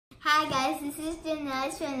Hi guys, this is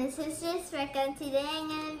Janelle from the Sisters Freckle. Today I'm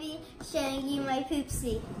going to be showing you my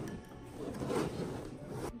Poopsie.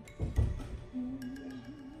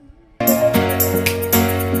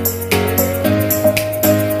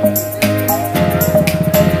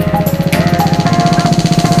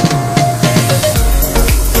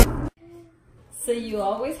 So you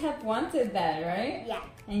always have wanted that, right? Yeah.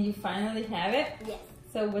 And you finally have it? Yes.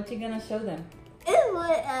 So what you gonna show them?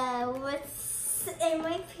 What's in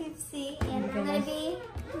my Poopsie, and I'm going to be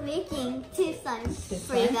making two slimes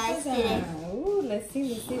for you guys today. Ooh, let's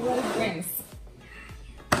see what it brings.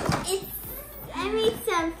 I made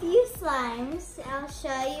some few slimes. I'll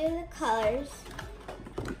show you the colors,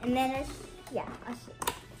 and then I'll show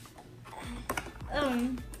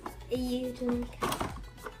you.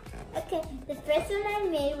 Okay, the first one I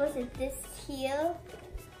made was this teal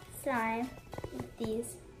slime with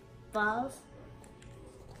these balls.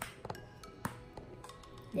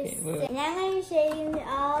 Okay, And I'm going to show you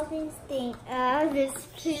all these things, these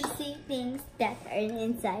Poopsie things that are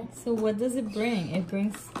inside. So what does it bring? It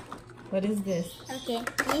brings, what is this? Okay,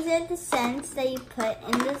 these are the scents that you put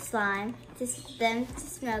in the slime to them to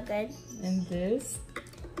smell good. And this?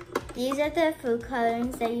 These are the food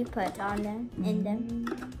colorings that you put on them, in them.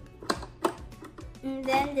 And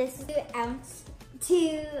then this is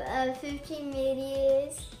 2 15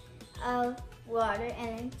 milliliters of water,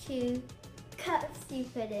 and then 2 cups you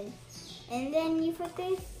put in. And then you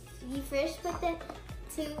first put the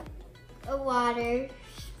 2 water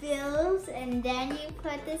spills, and then you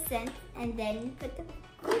put the scent, and then you put the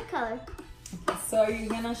food color. So are you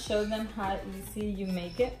gonna show them how easy you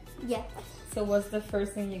make it? Yeah. So what's the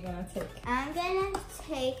first thing you're gonna take? I'm gonna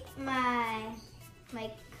take my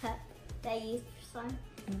cup that I used for slime.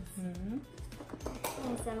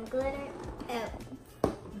 And some glitter.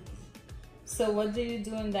 So what do you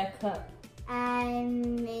do in that cup?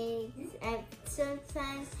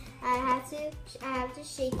 Sometimes I have to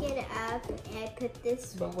shake it up, and I put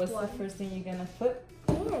this. But what's the first thing you're gonna put?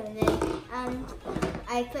 And then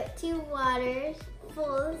I put 2 waters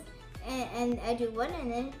full, and I do one,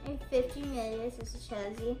 and then 50 milliliters, as it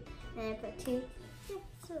shows you, and I put 2.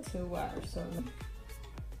 Yeah, 2 waters. So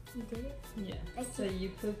you did it. yeah. So you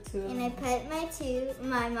put 2. And I put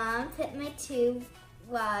my mom put my 2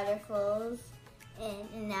 waterfuls in,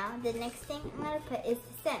 and now the next thing I'm gonna put is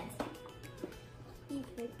the scent. You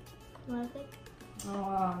pick. You wanna pick?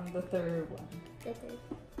 The third one. The third.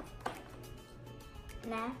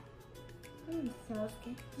 Now, it smells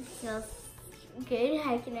good. It smells good.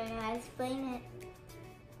 I can only explain it.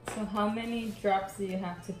 So how many drops do you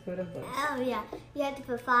have to put of those? Oh yeah, you have to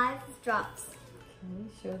put 5 drops. Can you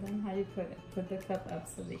show them how you put it? Put the cup up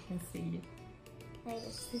so they can see you.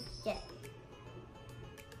 Yeah.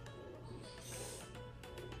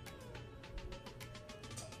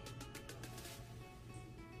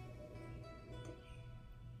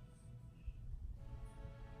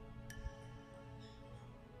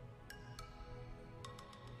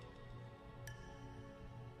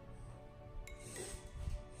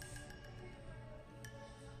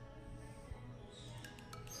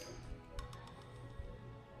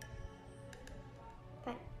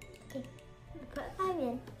 Okay, put 5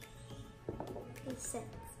 in. Makes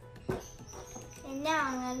sense. And now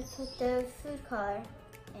I'm going to put the food color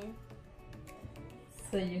in.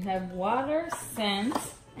 So you have water, scent,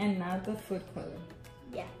 and now the food color.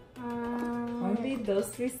 Yeah. Only those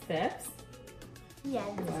 3 steps? Yeah.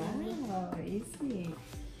 Wow, easy.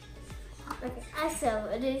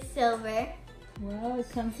 Okay, it is silver. Wow, it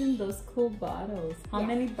comes in those cool bottles. How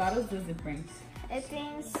many bottles does it bring? It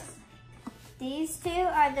brings. These 2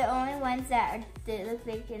 are the only ones that look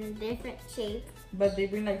like in a different shape. But they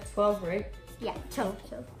bring like 12, right? Yeah, 12.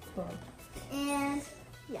 12. And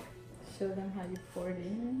yeah. Show them how you pour it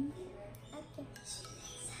in. Okay.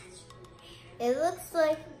 It looks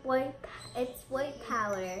like it's white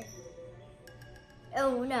powder.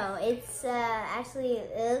 Oh no, it's actually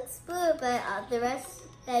it looks blue, but the rest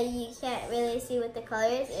that you can't really see what the color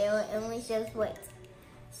is. It only shows white.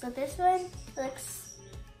 So this one looks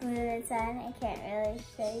blue inside. I can't really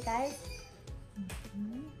show you guys.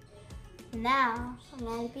 Now I'm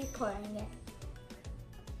going to be pouring it.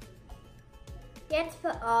 You have to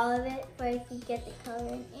put all of it before you can get the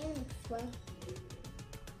color in as well.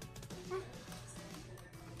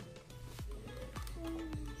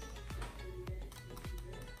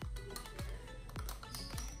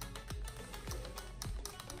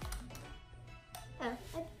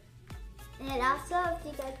 And also, if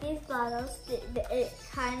you get these bottles,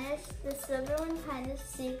 the silver one kind of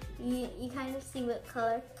you kind of see what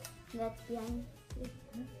color that's behind you.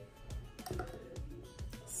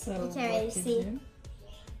 So you can't really see.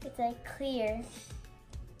 It's like clear.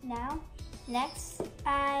 Now, next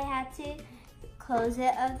I have to close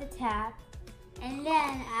it of the tap, and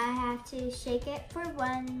then I have to shake it for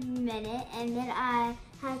 1 minute, and then I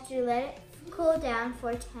have to let it cool down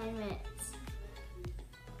for 10 minutes.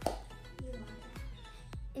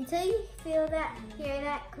 Until you hear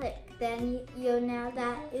that click, then you'll know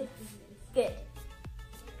that it's good.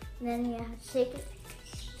 And then you have to shake it.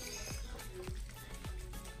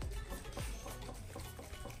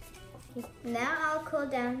 Now I'll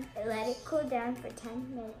let it cool down for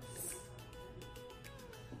 10 minutes.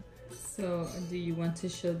 So, do you want to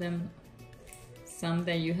show them some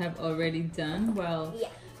that you have already done while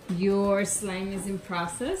your slime is in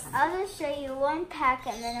process? I'll just show you one pack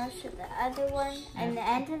and then I'll show the other one. And at the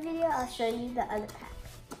end of the video, I'll show you the other pack.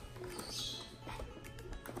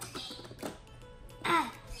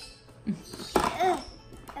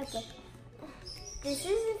 Okay. This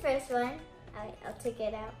is the first one. I'll take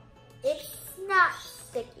it out. It's not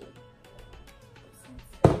sticky.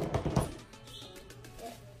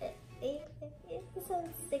 This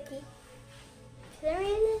one's sticky. For some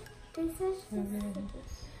reason, this one's sticky.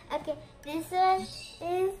 Okay, this one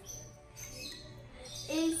is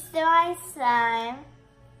my slime.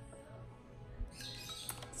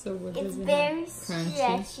 So what It's does it very have?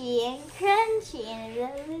 stretchy and crunchy and a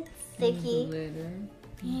little bit sticky. Glitter.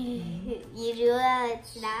 You do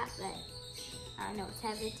it's not, but I don't know what's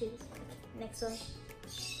happening to this. Next one.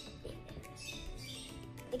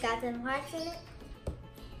 It got some hearts in it.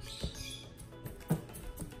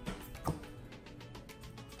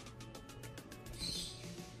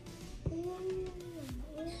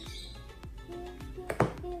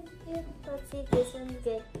 Let's see if this one's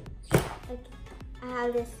good. Okay, I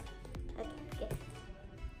have this. Okay, good.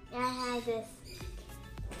 I have this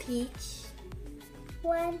peach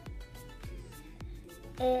one.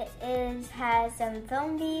 It has some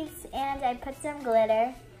foam beads and I put some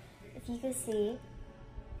glitter. If you can see,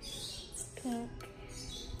 it's pink.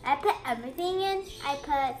 I put everything in. I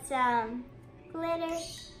put some glitter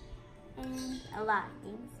and a lot of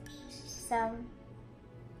things. Some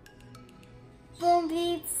foam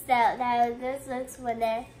beads. This looks when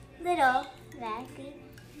they're little, nasty.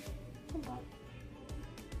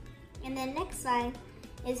 And the next slime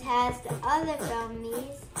has the other foam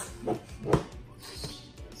beads.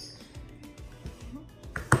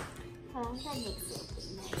 Oh, that makes it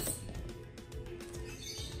nice.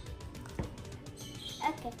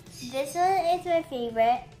 Okay, this one is my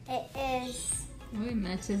favorite. It is. Oh, it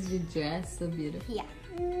matches your dress so beautiful. Yeah.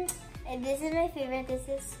 And this is my favorite. This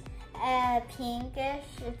is pinkish.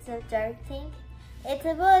 It's a dark pink. It's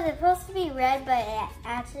supposed to be red, but it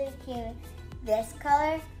actually came this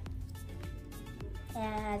color. And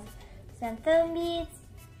it has some foam beads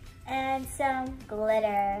and some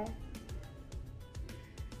glitter.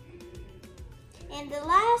 And the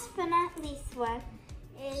last but not least one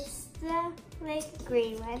is the light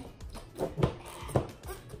green one.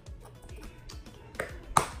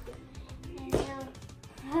 And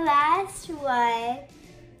the last one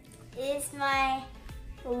is my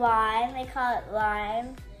lime. I call it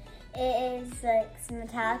lime. It is like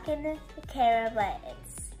metallic in the camera, but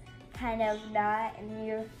it's kind of not.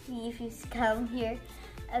 And if you come here,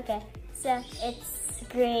 okay. So it's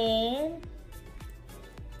green.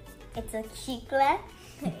 It's a chicle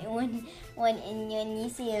when you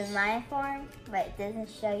see it in my form, but it doesn't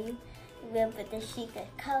show you. We'll put the chicle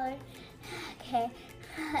color. Okay.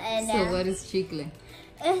 And so what is chicle?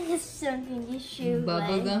 It's something you chew.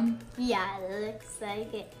 Bubblegum? Yeah, it looks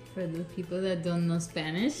like it. For the people that don't know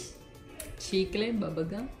Spanish, chicle,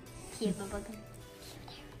 bubblegum. Yeah, bubblegum.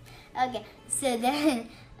 Okay, so then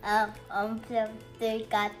they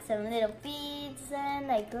got some little beads in,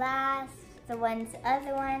 like glass. The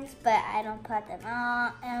other ones, but I don't put them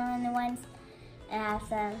all on the ones. It has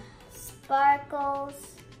some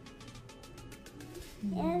sparkles.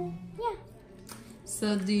 And yeah.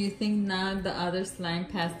 So do you think now the other slime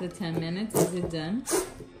passed the 10 minutes? Is it done?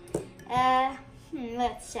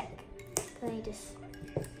 Let's check. Let me just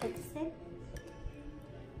put this in.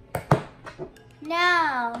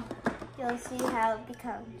 Now you'll see how it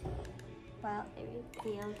becomes. Well, it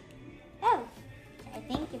revealed. Oh, I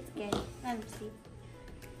think it's good. Let me see.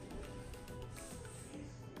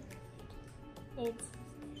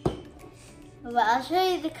 Well, I'll show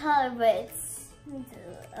you the color, but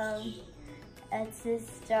it's this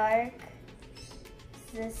dark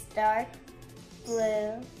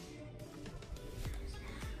blue.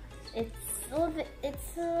 It's a little bit, it's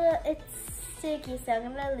sticky, so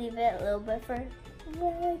I'm gonna leave it a little bit for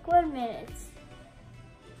like 1 minute.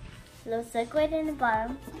 A little liquid in the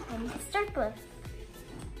bottom, and it's dark blue.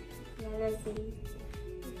 Yeah, let's see.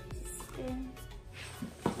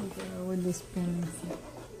 with the spoon.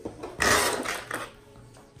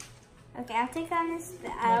 Okay, I'll take on this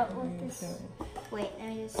out with this. Wait, let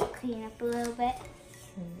me just clean up a little bit.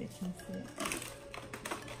 So they can see it.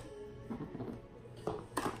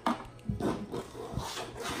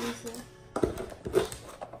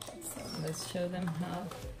 So let's show them how.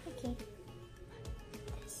 Okay.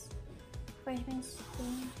 Where's my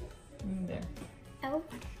spoon? In there. Oh.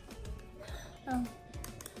 Oh.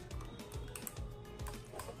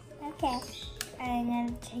 Okay. I'm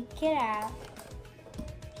gonna take it out.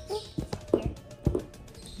 Here.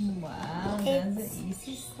 Wow, that's an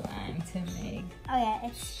easy slime to make. Oh yeah,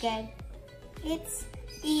 it's good. It's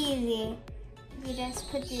easy. You just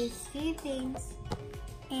put these few things,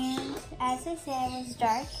 and as I said, it was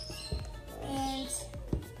dark, and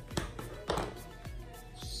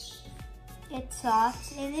it's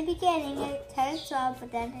soft. In the beginning, it's kind of soft,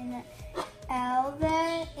 but then in the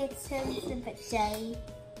elbow, it turns a bit jelly.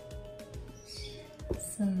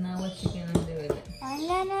 So now what you gonna do with it? I'm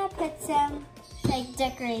gonna put some like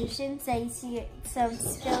decorations. I see some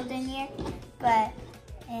spilled in here,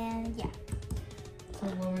 and yeah. So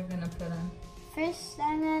what we're gonna put on? First,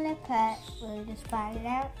 I'm gonna put, we'll just flat it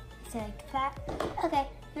out, so like flat. Okay,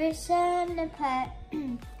 first I'm gonna put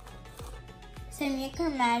some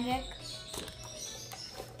Unicorn Magic.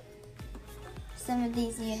 Some of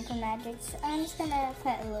these Unicorn Magics. I'm just gonna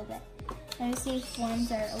put a little bit. Let me see if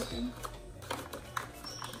ones are open.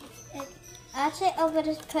 Actually, I'll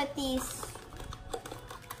just put these.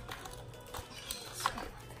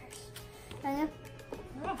 That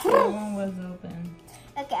one was open.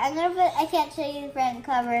 Okay, I'm gonna put, I can't show you the front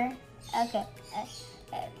cover. Okay.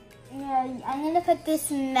 I'm gonna put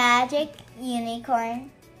this magic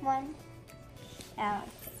unicorn one out.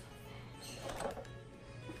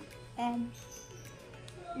 And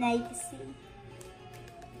now you can see.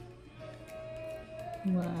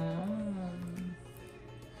 Wow.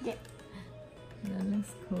 Yeah. That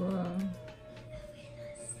looks cool.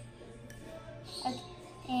 Okay,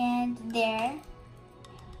 and there.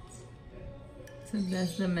 So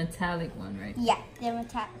that's the metallic one, right? Yeah, the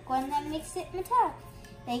metallic one that makes it metallic.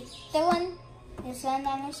 Like this one I'm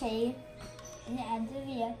gonna show you in the end of the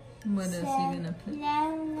video. What else are you gonna put?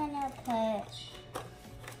 Now I'm gonna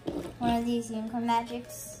put one of these Unicorn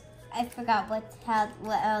Magics. I forgot what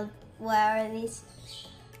are these?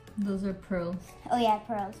 Those are pearls. Oh yeah,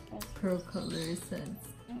 pearls. Pearl color sets.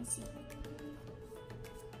 Let me see.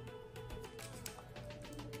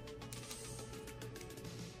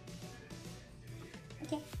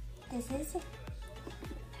 Okay, this is it.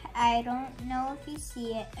 I don't know if you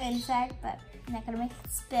see it inside, but I'm not gonna make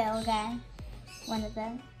it spill again. One of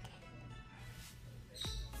them.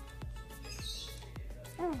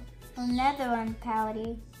 Oh, another one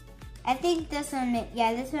pouty. I think this one,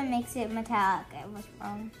 this one makes it metallic. I was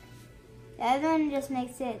wrong. The other one just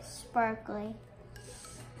makes it sparkly.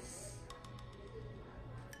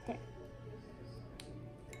 There.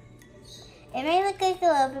 It may look like a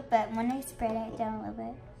little bit, but when I spread it down a little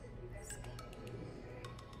bit.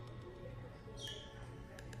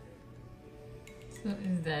 So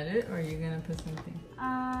is that it, or are you gonna put something?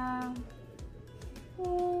 I'll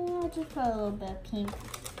just put a little bit of pink.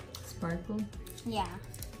 Sparkle? Yeah.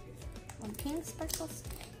 When pink sparkles.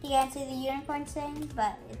 You can't see the unicorn thing,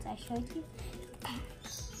 but it's actually cute.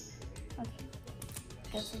 Okay.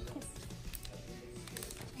 Goes like this.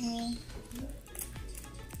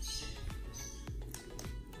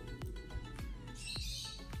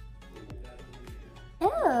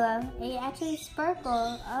 Oh, it actually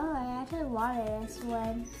sparkled. Oh, I actually wanted this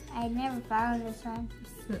one. I never found this one.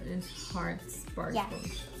 So it's heart sparkles. Yeah.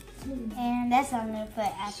 And that's what I'm gonna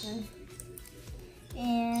put after.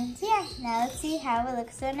 And yeah, now let's see how it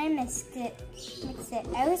looks when I mix it.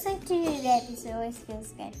 I always like to do that because it always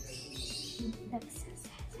feels good. Looks so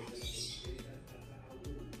sad.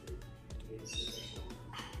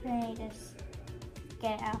 Let me just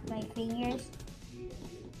get it off my fingers.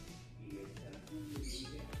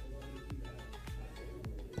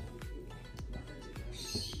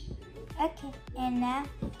 Okay, and now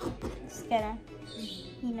it's gonna,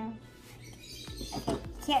 okay,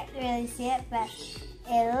 can't really see it, but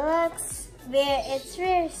it looks it's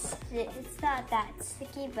not that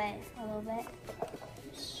sticky, but a little bit.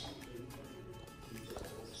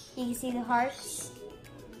 You can see the hearts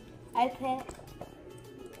I put.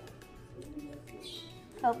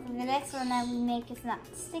 Hopefully the next one that we make is not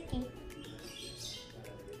sticky.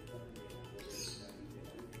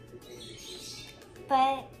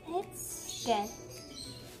 But it's good.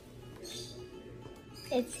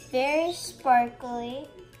 It's very sparkly.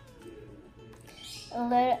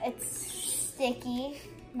 It's sticky,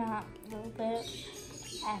 not a little bit.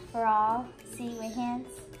 after all. See my hands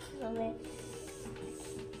a little bit.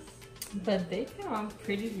 But they come out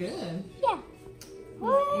pretty good. Yeah.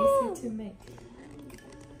 Woo! Easy to make.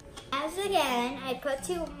 As again,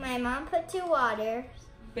 my mom put 2 water.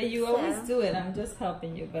 But you always do it. I'm just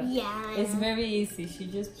helping you. But yeah, it's very easy. She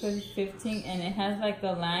just put 15 and it has like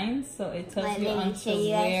a line, so it tells you until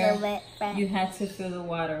where you had to fill the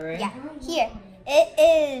water, right? Yeah. Here.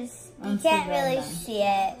 It is. You Until can't really line. see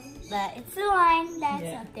it, but it's the line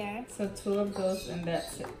that's up there. So 2 of those and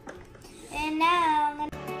that's it. And now I'm gonna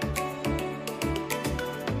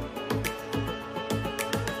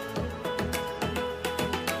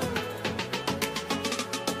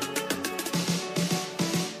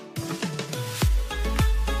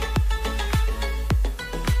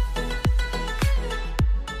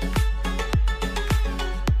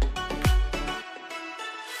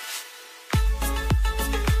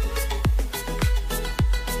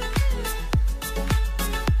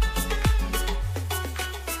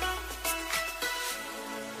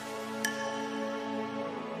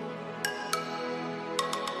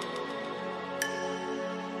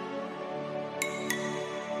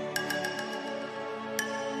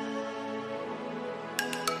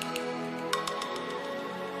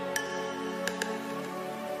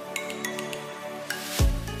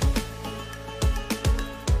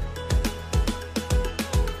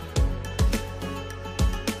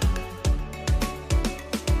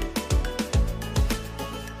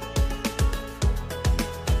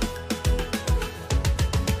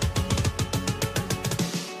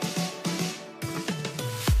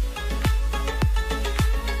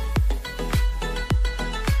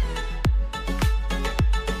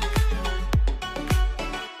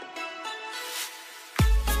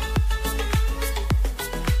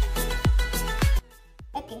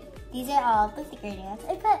These are all the ingredients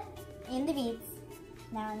I put in the beads.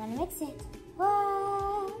 Now I'm gonna mix it.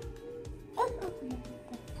 Whoa. Okay.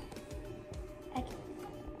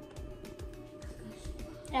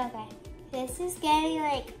 Okay. This is getting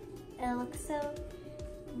like, it looks so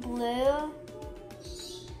blue.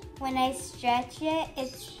 When I stretch it,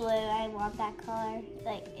 it's blue. I want that color.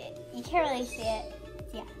 Like, you can't really see it.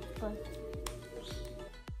 Yeah, it's blue.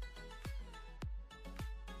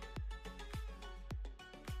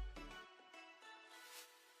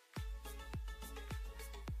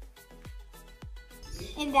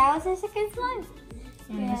 And that was our second slime.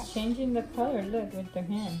 And it's changing the color, look, with the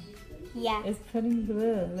hand. Yeah. It's putting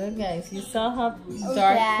blue. Look, guys, you saw how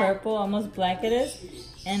dark purple, almost black it is?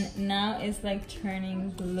 And now it's like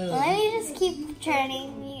turning blue. Let me just keep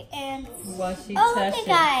turning and... While she look touched it, it.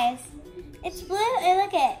 guys. It's blue and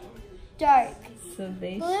look at dark. So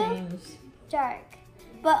they blue, change. Dark.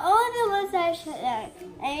 But all of the ones that are dark,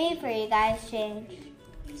 I mean for you guys, change.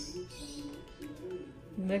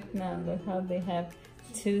 Look now, look how they have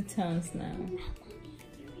 2 tones now.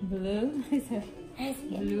 Blue,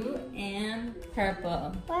 blue and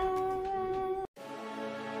purple. Wow.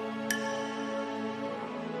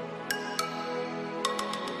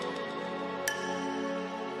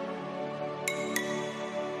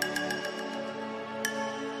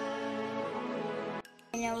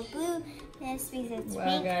 You know, blue, this because it's Wow,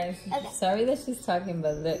 pink. guys, Okay. sorry that she's talking,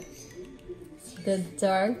 but look. The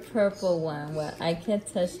dark purple one, where I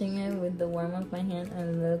kept touching it with the warm of my hand,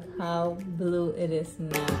 and look how blue it is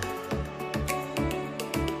now.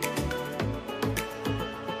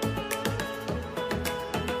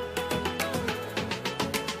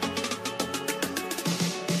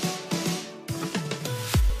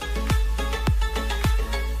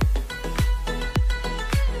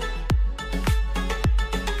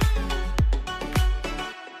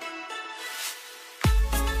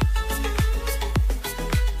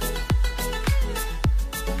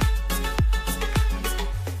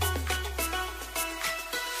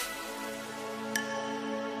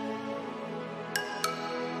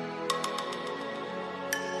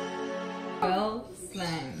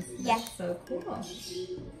 Slimes. Yeah. That's so cool.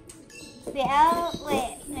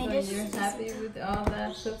 Wait, So you're happy with all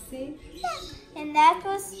that, Poopsie? Yeah. And that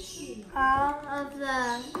was all of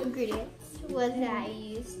the ingredients that I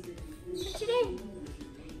used for today.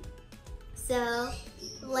 So,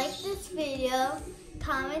 like this video,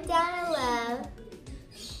 comment down below,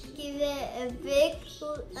 give it a big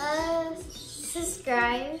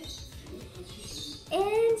subscribe,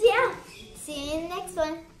 and yeah, see you in the next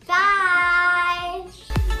one. Bye!